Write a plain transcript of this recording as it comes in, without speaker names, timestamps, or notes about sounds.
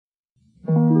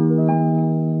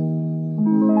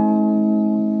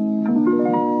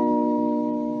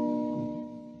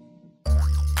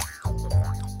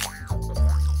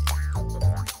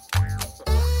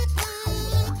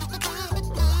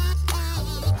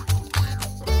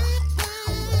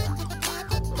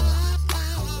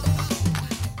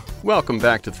Welcome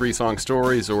back to Three Song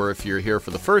Stories, or if you're here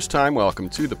for the first time, welcome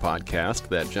to the podcast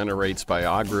that generates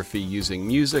biography using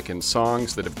music and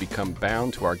songs that have become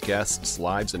bound to our guests'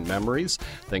 lives and memories.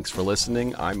 Thanks for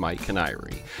listening. I'm Mike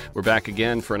Canary. We're back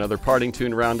again for another Parting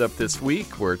Tune Roundup this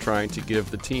week. We're trying to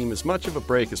give the team as much of a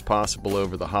break as possible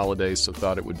over the holidays, so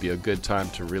thought it would be a good time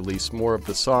to release more of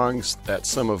the songs that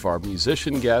some of our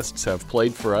musician guests have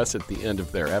played for us at the end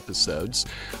of their episodes,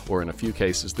 or in a few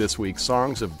cases this week,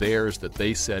 songs of theirs that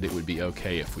they said it would be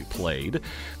okay if we played.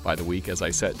 By the week, as I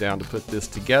sat down to put this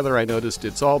together, I noticed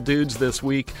it's all dudes this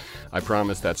week. I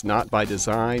promise that's not by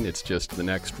design. It's just the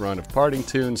next run of Parting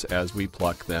Tunes as we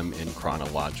pluck them in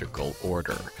chronological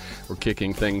order. We're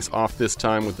kicking things off this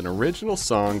time with an original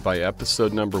song by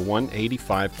episode number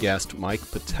 185 guest Mike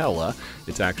Patella.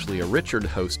 It's actually a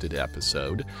Richard-hosted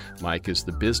episode. Mike is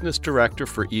the business director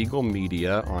for Eagle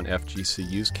Media on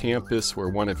FGCU's campus, where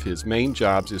one of his main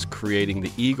jobs is creating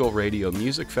the Eagle Radio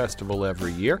Music Festival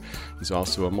every year. He's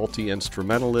also a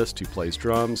multi-instrumentalist who plays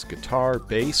drums, guitar,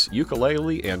 bass,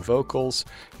 ukulele, and vocals.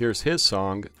 Here's his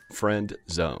song, Friend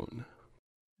Zone.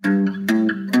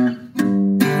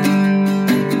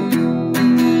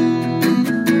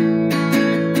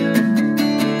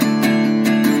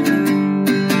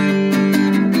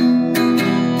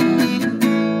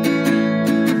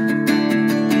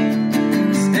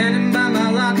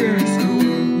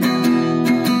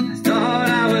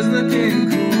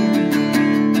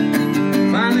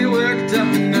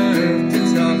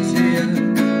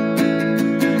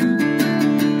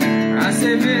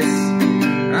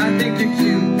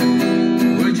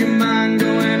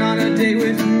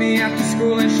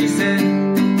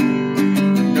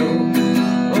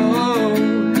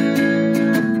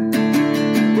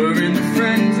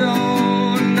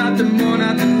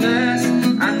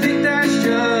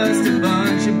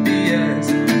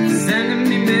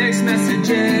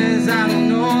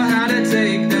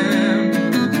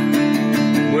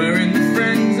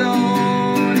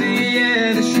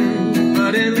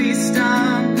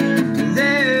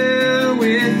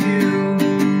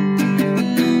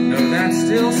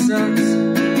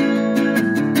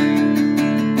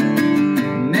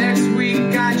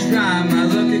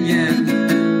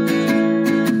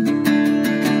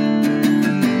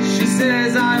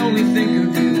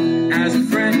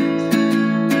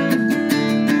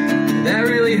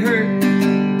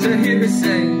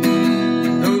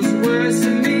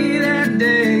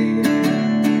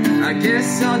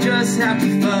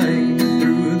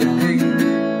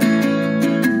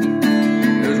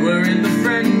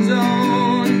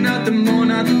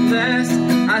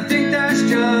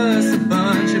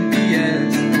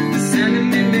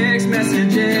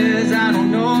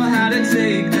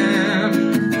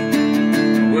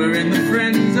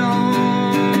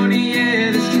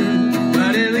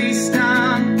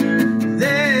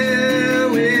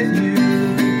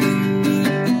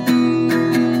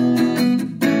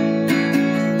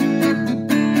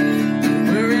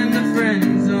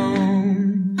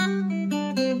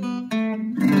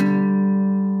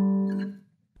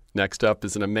 Next up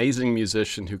is an amazing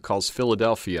musician who calls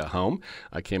Philadelphia home.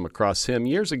 I came across him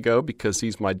years ago because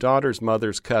he's my daughter's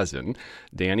mother's cousin.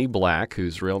 Danny Black,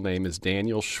 whose real name is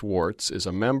Daniel Schwartz, is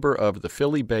a member of the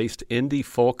Philly-based indie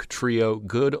folk trio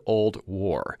Good Old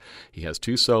War. He has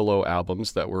 2 solo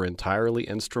albums that were entirely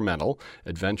instrumental,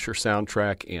 Adventure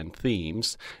Soundtrack and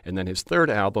Themes, and then his 3rd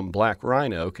album, Black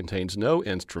Rhino, contains no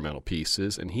instrumental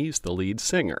pieces, and he's the lead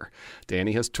singer.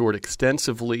 Danny has toured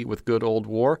extensively with Good Old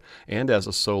War and as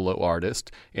a solo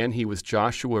artist, and he was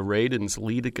Joshua Radin's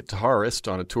lead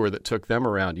guitarist on a tour that took them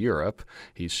around Europe.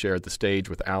 He's shared the stage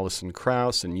with Alison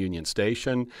Krauss and Union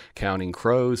Station, Counting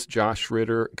Crows, Josh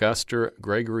Ritter, Guster,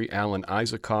 Gregory Alan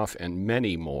Isaacoff, and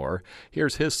many more.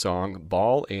 Here's his song,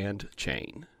 Ball and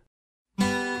Chain.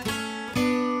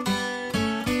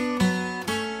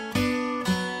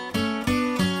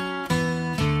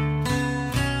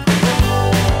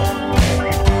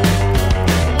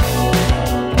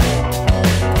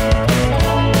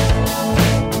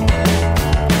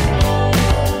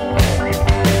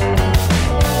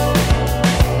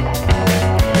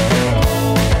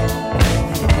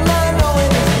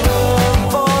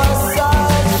 For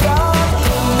such a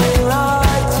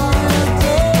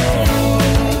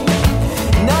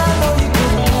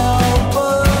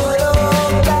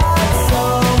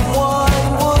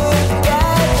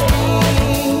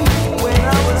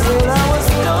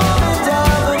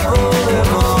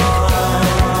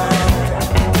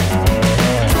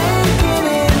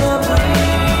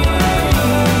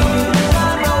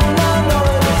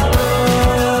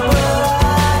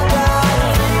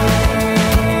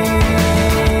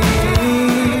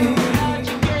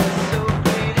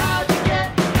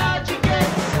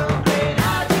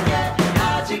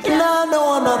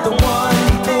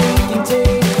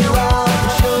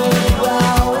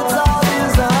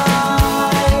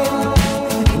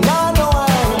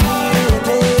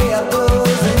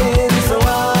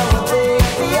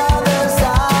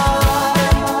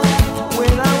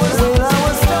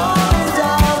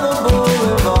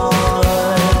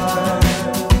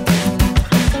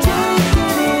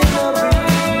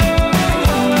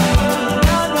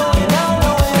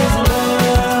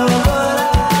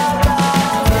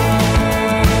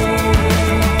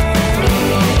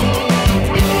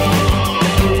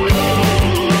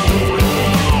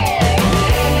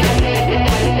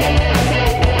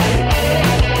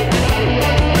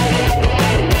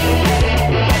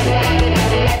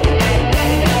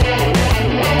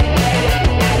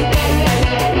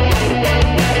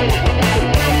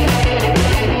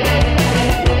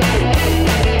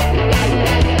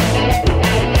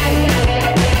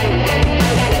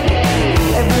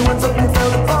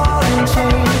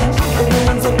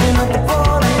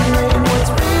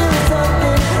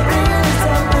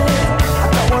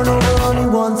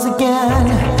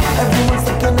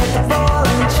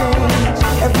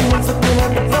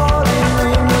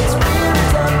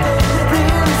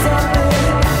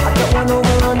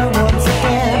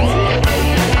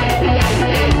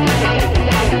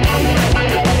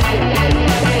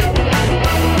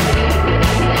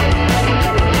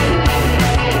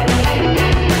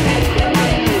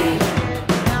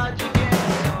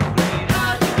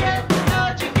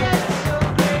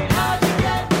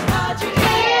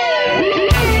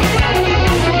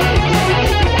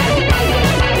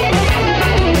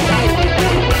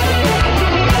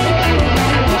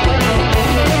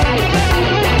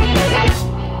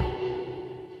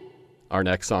Our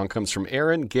next song comes from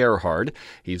Aaron Gerhard.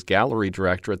 He's gallery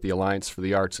director at the Alliance for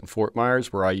the Arts in Fort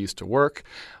Myers, where I used to work.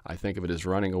 I think of it as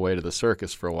running away to the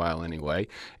circus for a while anyway.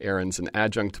 Aaron's an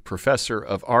adjunct professor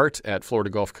of art at Florida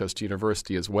Gulf Coast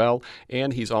University as well,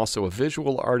 and he's also a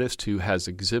visual artist who has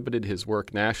exhibited his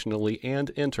work nationally and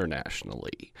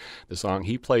internationally. The song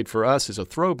he played for us is a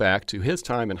throwback to his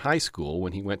time in high school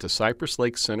when he went to Cypress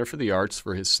Lake Center for the Arts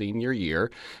for his senior year.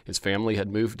 His family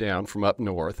had moved down from up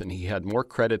north, and he had more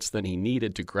credits than he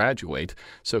needed to graduate,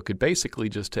 so could basically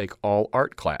just take all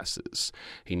art classes.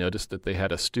 He noticed that they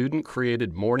had a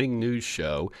student-created morning news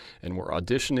show and were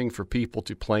auditioning for people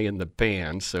to play in the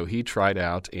band, so he tried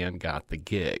out and got the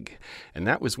gig. And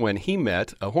that was when he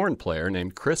met a horn player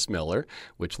named Chris Miller,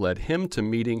 which led him to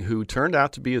meeting who turned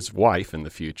out to be his wife in the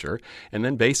future, and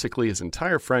then basically his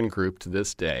entire friend group to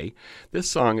this day. This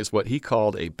song is what he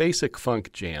called a basic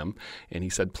funk jam, and he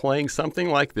said playing something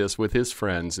like this with his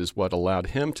friends is what allowed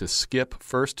him to skip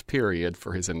first period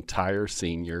for his entire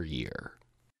senior year.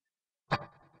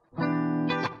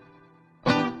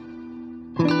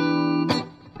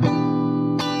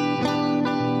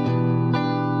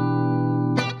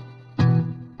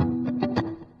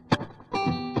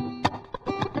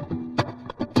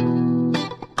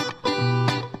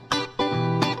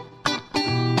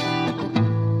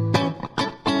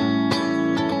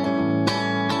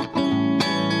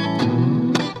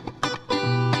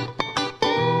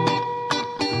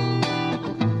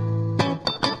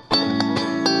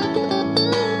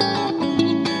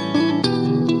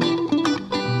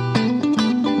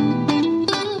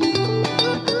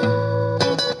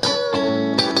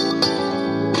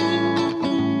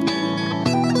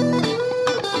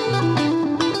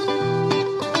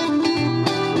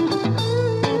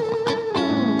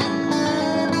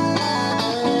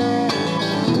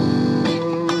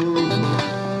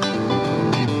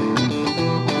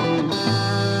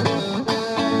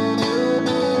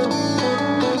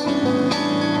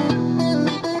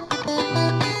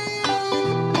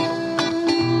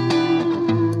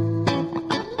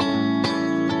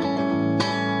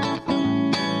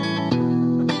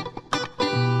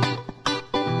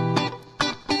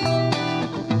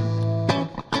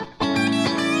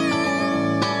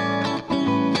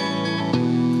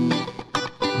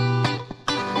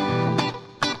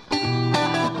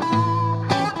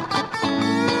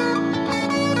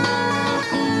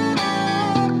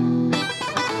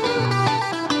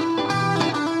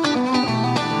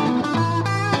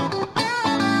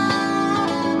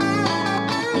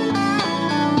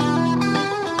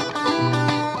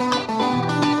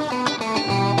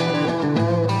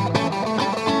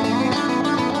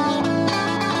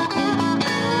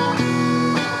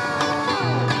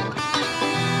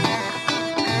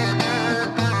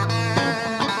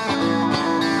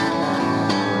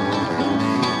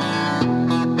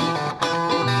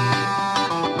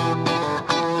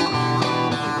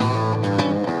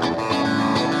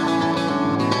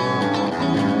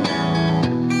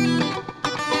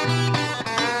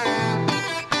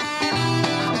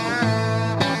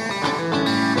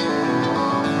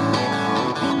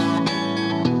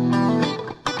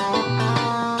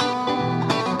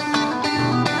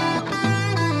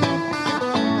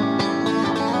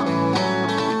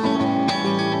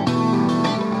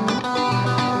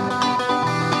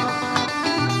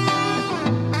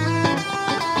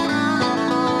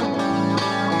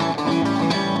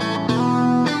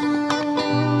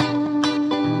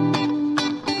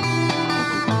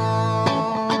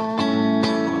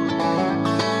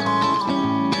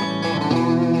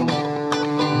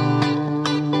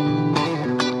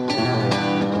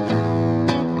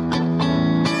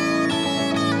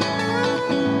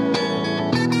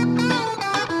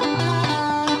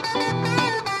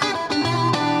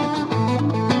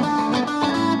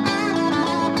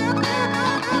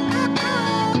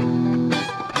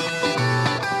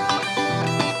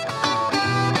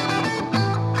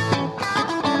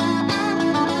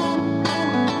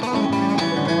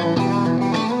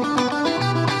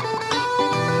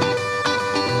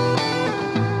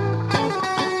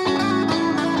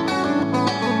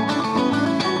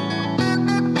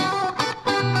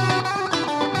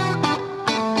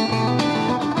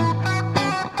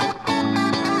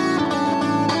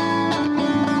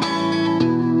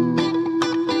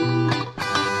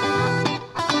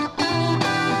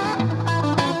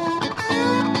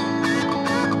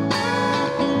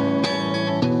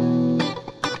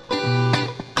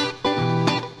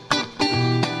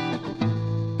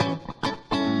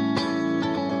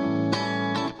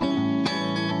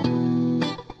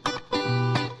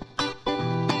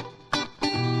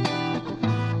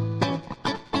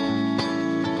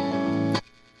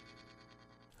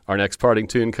 Our next parting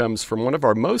tune comes from one of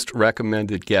our most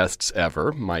recommended guests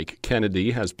ever. Mike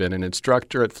Kennedy has been an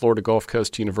instructor at Florida Gulf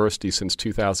Coast University since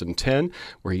 2010,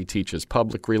 where he teaches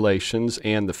public relations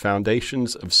and the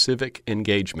foundations of civic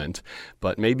engagement.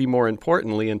 But maybe more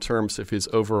importantly, in terms of his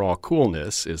overall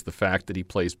coolness, is the fact that he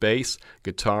plays bass,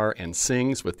 guitar, and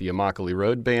sings with the Immokalee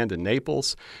Road Band in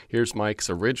Naples. Here's Mike's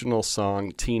original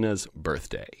song, Tina's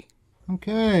Birthday.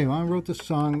 Okay, well, I wrote this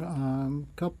song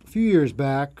a few years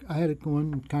back. I had to go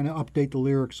and kind of update the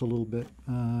lyrics a little bit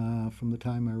from the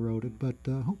time I wrote it, but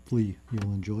hopefully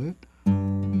you'll enjoy it.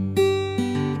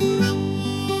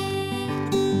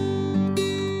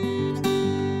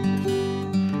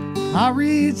 I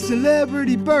read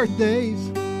celebrity birthdays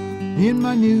in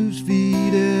my news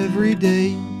feed every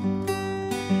day.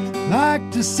 Like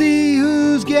to see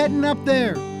who's getting up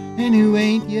there and who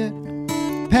ain't yet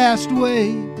passed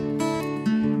away.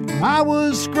 I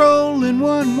was scrolling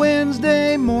one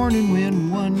Wednesday morning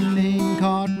when one name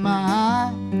caught my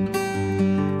eye.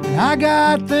 And I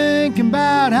got thinking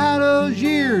about how those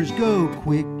years go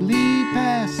quickly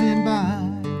passing by.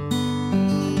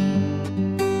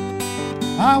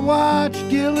 I watched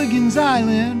Gilligan's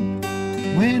Island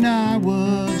when I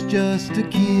was just a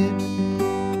kid.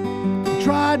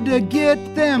 Tried to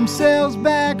get themselves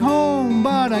back home,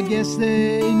 but I guess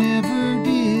they never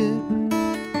did.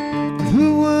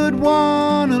 Who would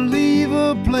want to leave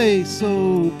a place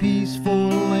so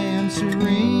peaceful and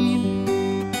serene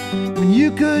when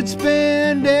you could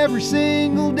spend every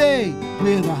single day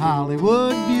with a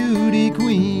Hollywood beauty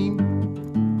queen?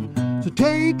 So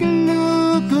take a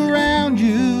look around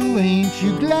you, ain't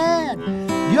you glad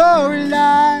you're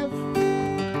alive?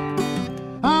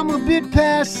 I'm a bit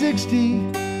past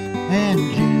 60 and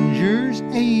Ginger's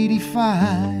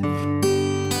 85.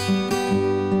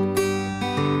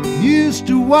 Used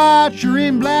to watch her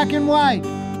in black and white,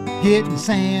 getting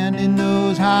sand in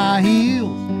those high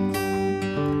heels,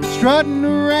 strutting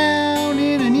around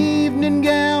in an evening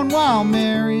gown while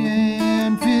Mary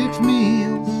Ann fixed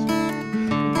meals,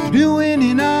 doing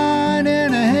an on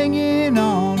and a hanging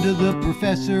on to the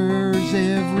professor's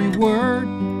every word,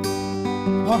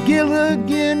 while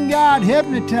Gilligan got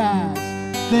hypnotized,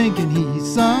 thinking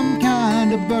he's some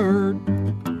kind of bird.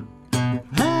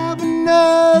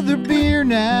 Another beer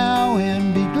now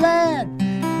and be glad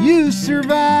you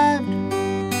survived.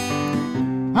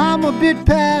 I'm a bit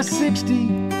past 60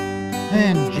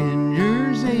 and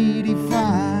Ginger's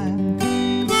 85.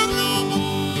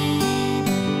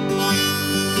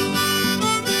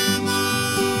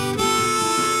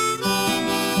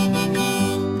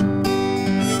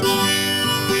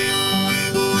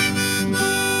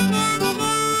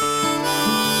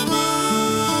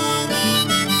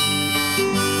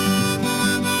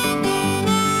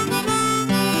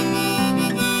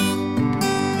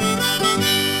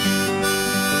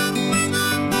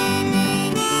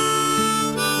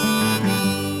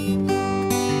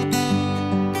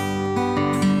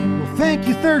 Thank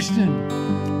you,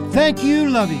 Thurston. Thank you,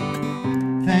 Lovey.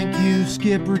 Thank you,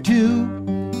 Skipper, too,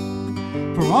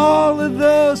 for all of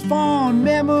those fond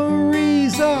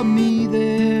memories of me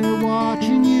there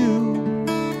watching you.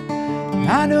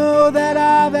 I know that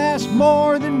I've asked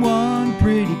more than one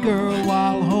pretty girl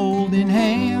while holding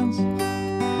hands.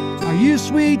 Are you,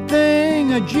 sweet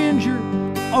thing, a Ginger,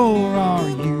 or are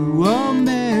you a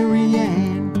Mary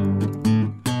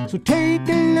Ann? So take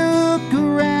a look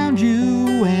around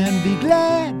you and be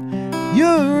glad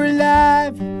you're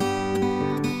alive.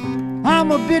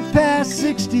 I'm a bit past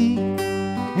 60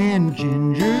 and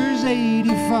Ginger's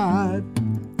 85.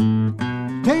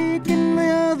 Take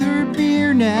another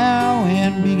beer now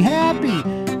and be happy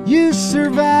you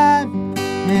survived,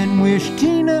 and wish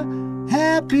Tina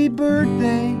happy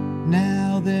birthday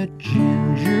now that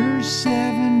Ginger's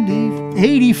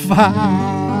 85.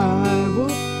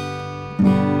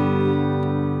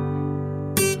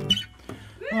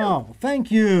 Oh,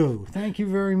 thank you. Thank you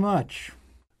very much.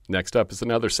 Next up is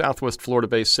another Southwest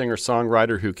Florida-based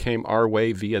singer-songwriter who came our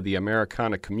way via the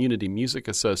Americana Community Music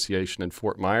Association in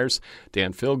Fort Myers.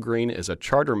 Dan Philgreen is a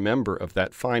charter member of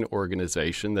that fine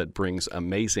organization that brings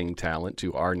amazing talent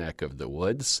to our neck of the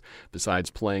woods. Besides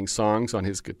playing songs on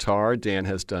his guitar, Dan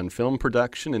has done film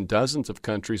production in dozens of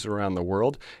countries around the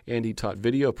world, and he taught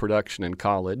video production in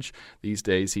college. These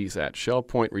days, he's at Shell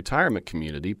Point Retirement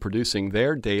Community producing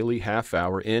their daily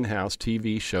half-hour in-house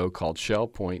TV show called Shell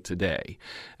Point Today.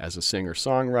 As a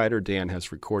singer-songwriter, Dan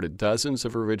has recorded dozens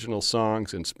of original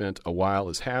songs and spent a while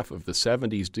as half of the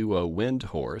 70s duo Wind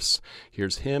Horse.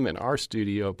 Here's him in our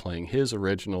studio playing his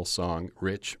original song,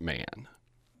 Rich Man.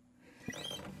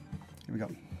 Here we go.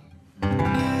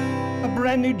 A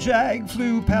brand new Jag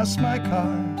flew past my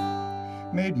car.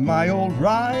 made my old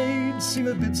ride seem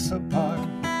a bit subpar.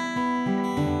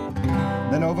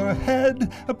 Then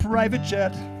overhead, a private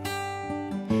jet.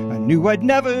 I knew I'd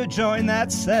never join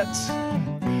that set.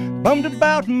 Bummed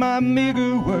about my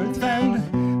meager worth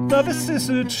and the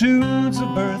vicissitudes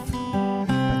of birth.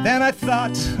 But then I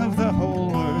thought of the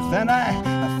whole earth, and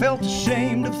I felt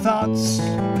ashamed of thoughts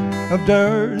of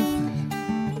dearth.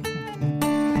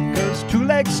 'Cause 2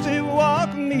 legs still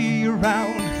walk me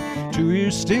around, 2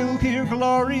 ears still hear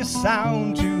glorious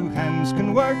sound, 2 hands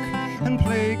can work and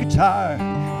play guitar,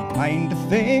 a mind to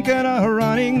think and a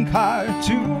running car,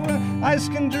 2 eyes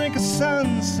can drink a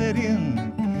sunset in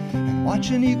and watch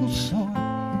an eagle soar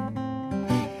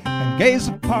and gaze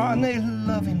upon a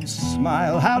loving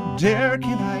smile. How dare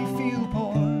can I feel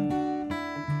poor?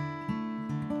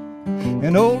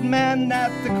 An old man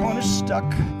at the corner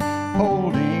stuck,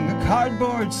 holding a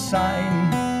cardboard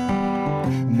sign.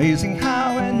 Amazing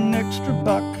how an extra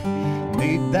buck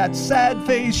made that sad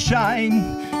face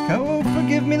shine. Oh,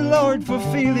 forgive me, Lord, for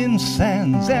feeling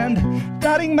sands and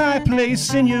doubting my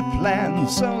place in your plan.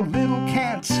 So little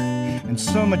can't and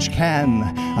so much can.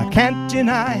 I can't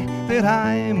deny that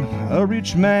I'm a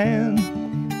rich man.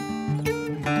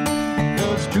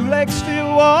 Those 2 legs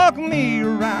still walk me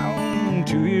around,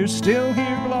 2 ears still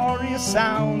hear glorious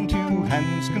sound, 2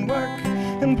 hands can work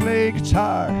and play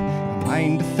guitar, a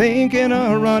mind to think in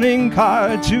a running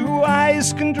car, 2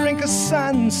 eyes can drink a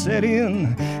sunset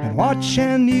in and watch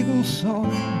an eagle soar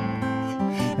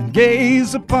and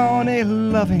gaze upon a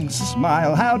loving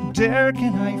smile. How dare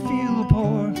can I feel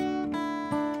poor?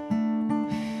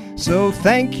 So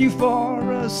thank you for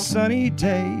a sunny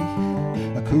day,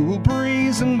 a cool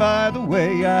breeze, and by the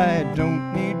way, I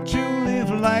don't need to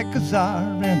live like a czar,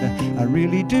 and I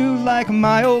really do like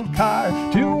my old car.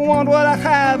 To want what I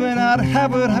have and not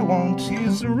have what I want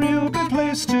is a real good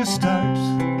place to start.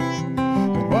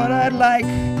 But what I'd like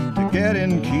to get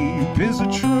and keep is a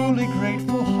truly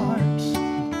grateful heart.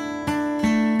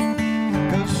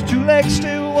 'Cause 2 legs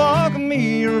still walk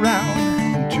me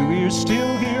around, 2 ears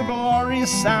still hear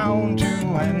glorious sound,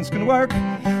 2 hands can work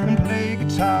and play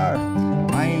guitar,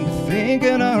 mind to think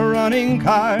in a running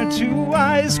car, 2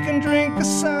 eyes can drink a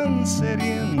sunset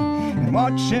in and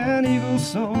watch an eagle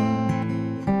soar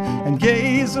and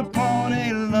gaze upon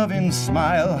a loving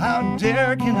smile. How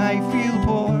dare can I feel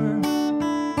poor?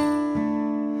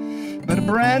 But a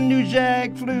brand new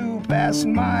Jag flew past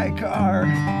my car.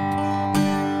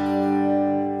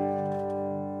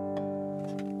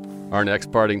 Our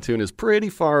next parting tune is pretty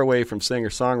far away from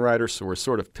singer-songwriter, so we're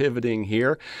sort of pivoting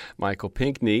here. Michael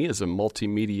Pinckney is a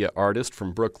multimedia artist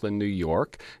from Brooklyn, New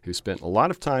York, who spent a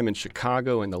lot of time in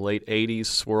Chicago in the late 80s,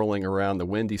 swirling around the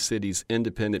Windy City's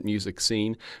independent music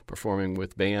scene, performing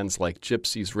with bands like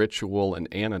Gypsy's Ritual and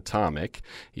Anatomic.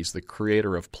 He's the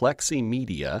creator of Plexi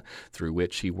Media, through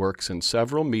which he works in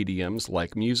several mediums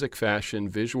like music, fashion,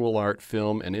 visual art,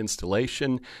 film, and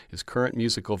installation. His current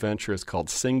musical venture is called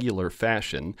Singular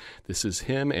Fashion. This is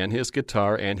him and his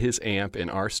guitar and his amp in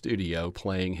our studio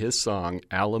playing his song,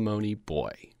 Alimony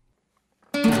Boy.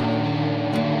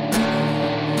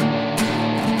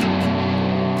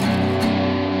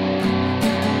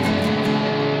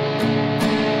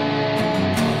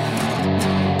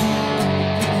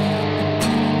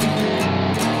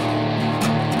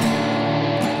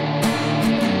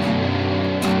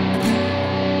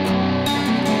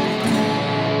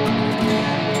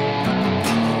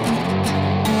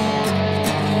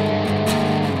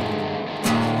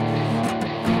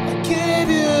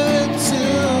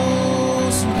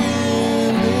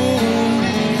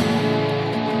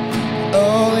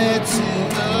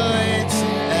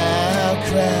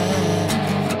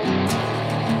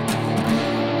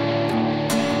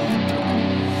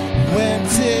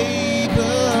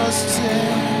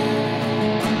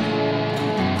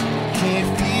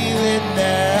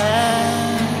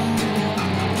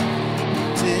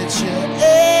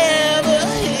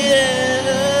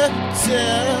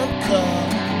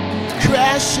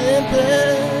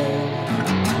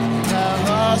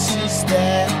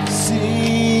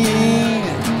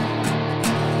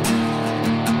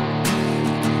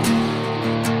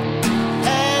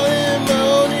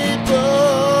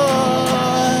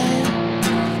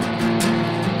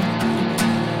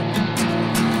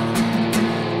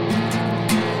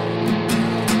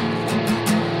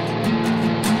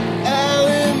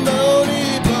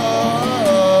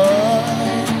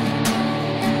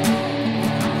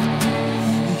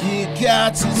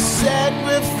 Got to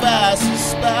sacrifice the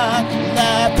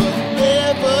spotlight, but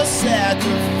never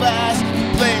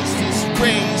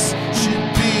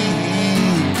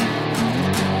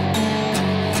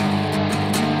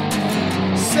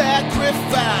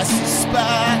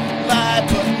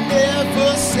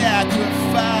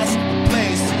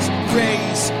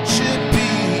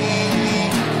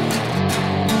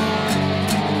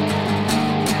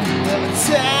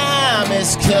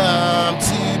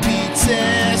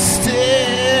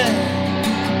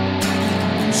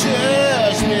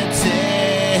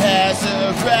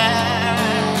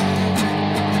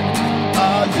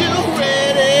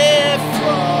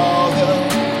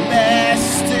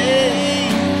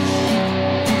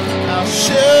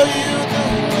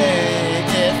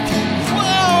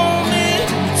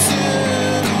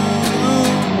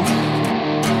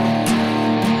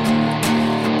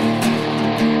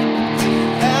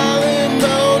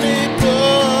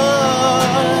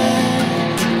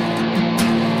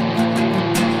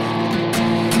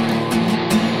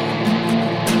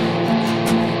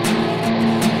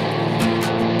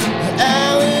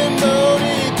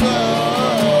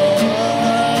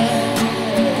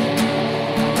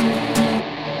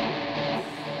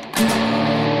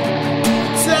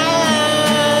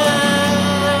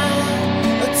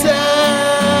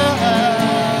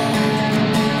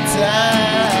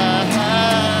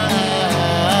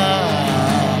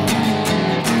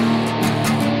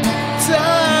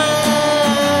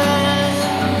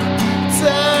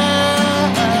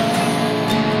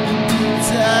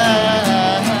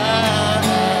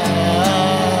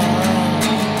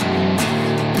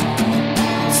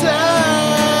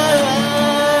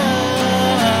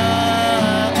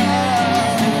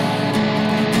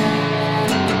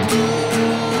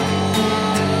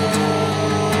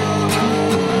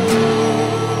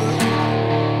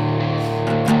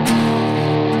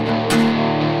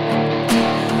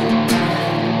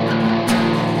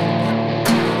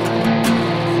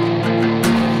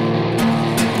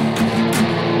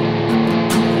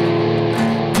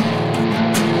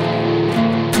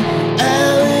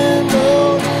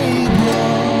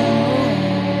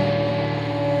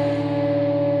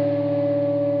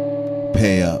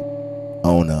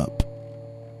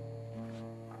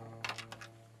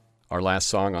Our last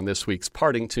song on this week's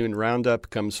Parting Tune Roundup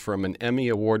comes from an Emmy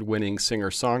Award-winning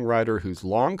singer-songwriter whose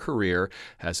long career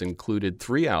has included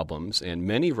 3 albums and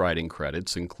many writing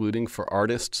credits, including for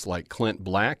artists like Clint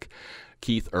Black,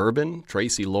 Keith Urban,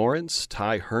 Tracy Lawrence,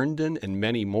 Ty Herndon, and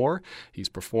many more. He's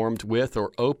performed with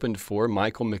or opened for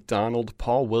Michael McDonald,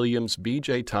 Paul Williams,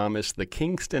 B.J. Thomas, the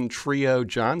Kingston Trio,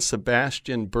 John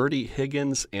Sebastian, Bertie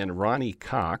Higgins, and Ronnie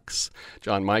Cox.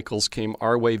 John Michaels came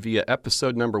our way via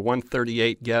episode number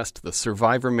 138 guest, the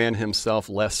Survivor man himself,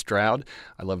 Les Stroud.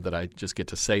 I love that I just get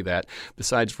to say that.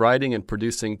 Besides writing and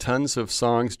producing tons of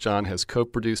songs, John has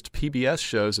co-produced PBS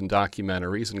shows and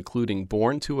documentaries, including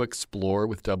Born to Explore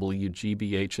with WGBH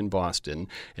in Boston,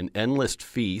 An Endless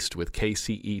Feast with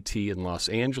KCET in Los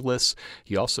Angeles.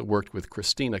 He also worked with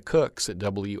Christina Cooks at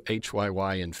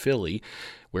WHYY in Philly,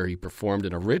 where he performed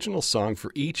an original song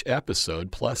for each episode,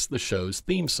 plus the show's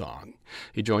theme song.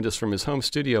 He joined us from his home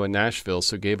studio in Nashville,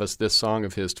 so gave us this song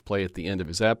of his to play at the end of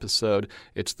his episode.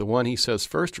 It's the one he says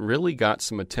first really got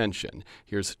some attention.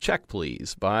 Here's Check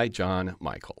Please by John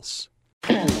Michaels.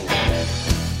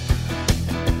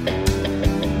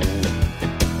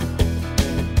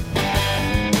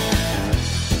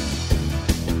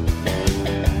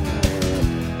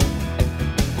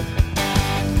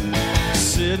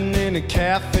 Sitting in a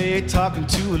cafe talking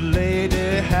to a lady,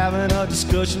 having a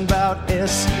discussion about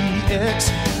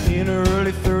sex. In her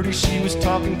early 30s she was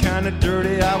talking kinda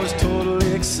dirty. I was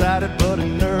totally excited but a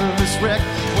nervous wreck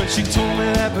when she told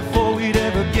me that before we'd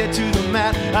ever get to the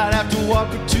mat I'd have to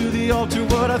walk her to the altar.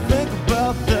 What I think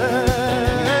about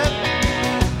that?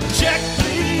 Check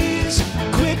please,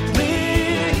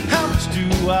 quickly, how much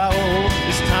do I owe?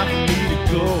 It's time for me to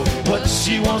go. What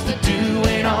she wants to do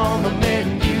ain't on the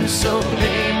menu, so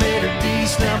they made her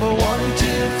piece number 1,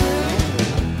 2,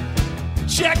 3.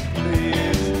 Check please.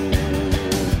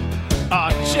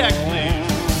 Check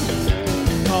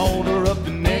please. Called her up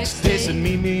the next day, said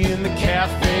meet me in the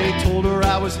cafe. Told her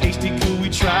I was hasty, could we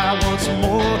try once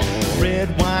more? Red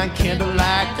wine,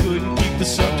 candlelight, couldn't keep the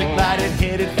subject light and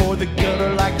headed for the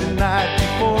gutter like the night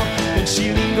before. Then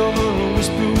she leaned over and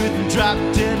whispered with dropped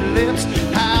dead lips,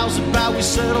 how's about we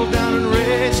settle down and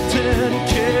raise 10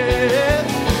 kids?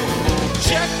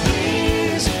 Check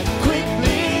please,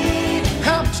 quickly,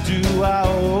 how much do I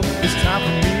owe? It's time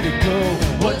for me to go.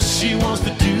 What she wants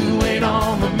to do ain't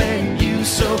on the menu,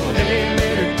 so they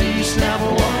made her dish number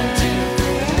 1, 2,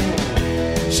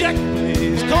 3. Check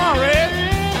please, come on Red.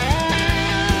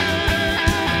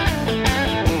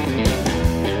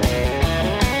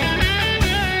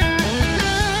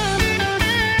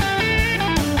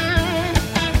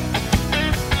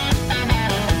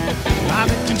 I'm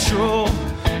in control,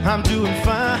 I'm doing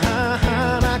fine,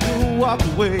 I can walk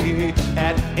away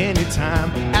at any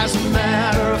time. As a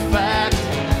matter of fact,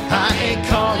 I ain't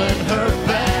calling her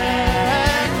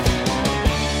back.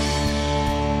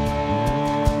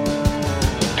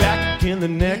 Back in the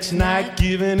next night,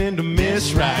 giving in to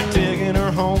Miss Right, taking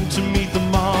her home to meet the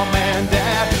mom and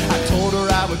dad. I told her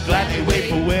I would gladly wait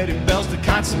for wedding bells to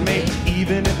consummate,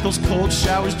 even if those cold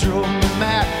showers drove me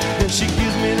mad. Then she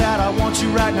gives me that I want you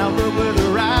right now look with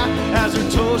her eye, as her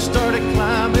toes started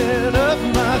climbing up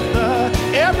my thigh.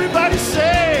 Everybody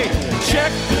say,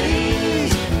 check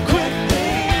please,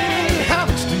 quickly, how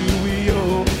much do we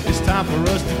owe? It's time for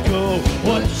us to go.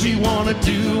 What we wanna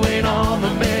do ain't on the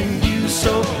menu,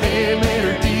 so hey, made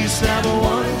her D's number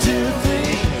 1, 2,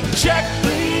 3. Check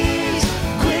please,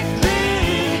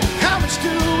 quickly, how much do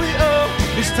we owe?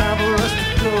 It's time for us to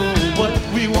go. What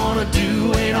we wanna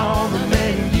do ain't on the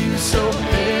menu, so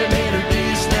hey, made her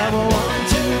D's number 1,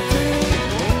 2,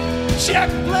 3. Check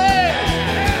please.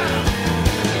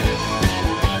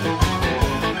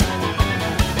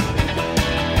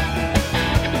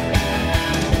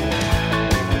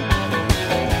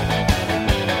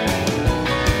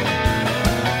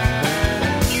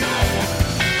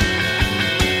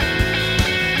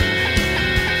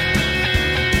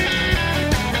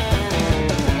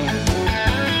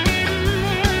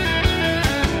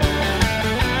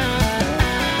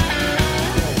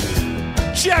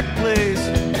 Check, please.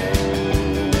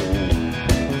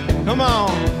 Come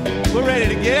on, we're ready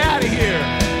to get out of here.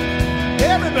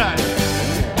 Everybody.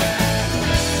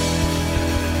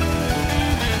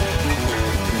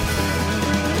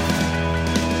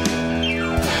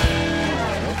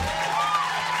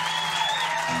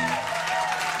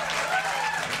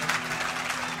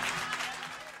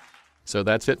 So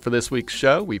that's it for this week's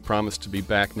show. We promise to be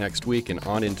back next week and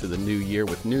on into the new year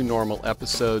with new normal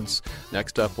episodes.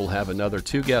 Next up, we'll have another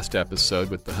 2-guest episode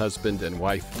with the husband and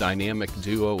wife dynamic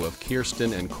duo of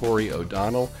Kirsten and Corey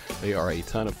O'Donnell. They are a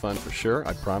ton of fun for sure.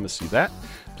 I promise you that.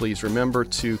 Please remember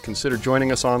to consider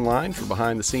joining us online for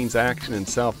behind-the-scenes action and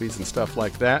selfies and stuff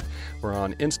like that. We're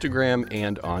on Instagram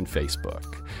and on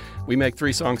Facebook. We make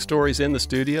 3-song stories in the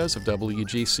studios of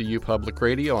WGCU Public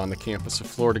Radio on the campus of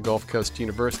Florida Gulf Coast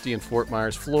University in Fort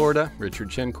Myers, Florida. Richard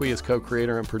Chenqui is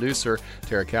co-creator and producer.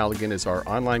 Tara Callaghan is our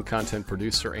online content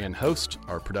producer and host.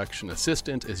 Our production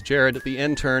assistant is Jared the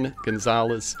Intern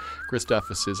Gonzalez. Chris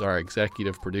Duffus is our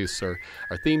executive producer.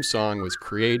 Our theme song was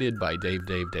created by Dave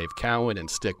Cowan and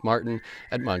Stick Martin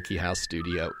at Monkey House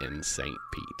Studio in St.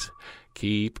 Pete.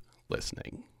 Keep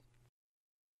listening.